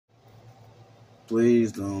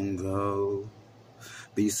Please don't go.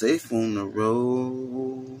 Be safe on the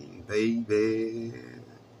road, baby.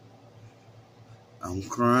 I'm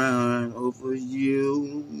crying over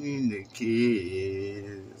you and the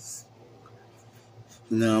kids.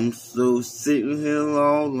 Now I'm so sitting here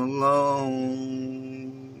all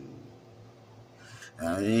alone.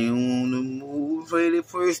 I ain't wanna move to the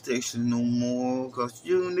first station no more, 'cause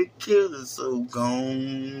you and the kids are so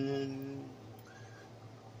gone.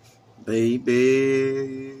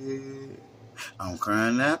 Baby, I'm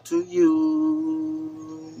crying out to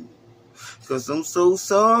you, 'cause I'm so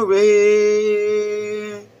sorry.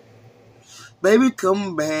 Baby,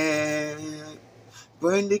 come back,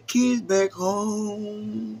 bring the kids back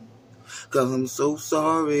home, 'cause I'm so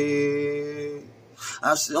sorry.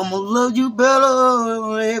 I said I'm gonna love you better than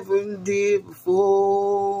I ever did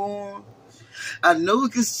before. I know we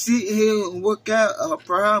can sit here and work out our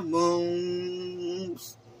problems.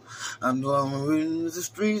 I know I'm in the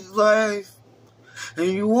street life,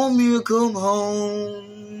 and you want me to come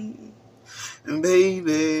home. And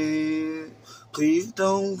baby, please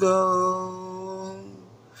don't go.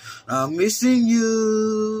 I'm missing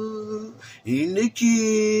you and the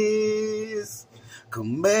kids.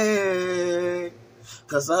 Come back,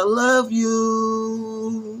 'cause I love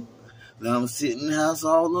you. Now I'm sitting in the house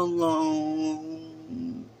all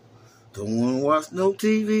alone. Don't wanna watch no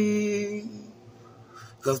TV,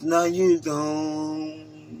 'cause now you're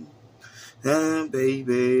gone. And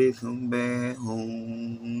baby, come back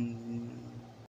home.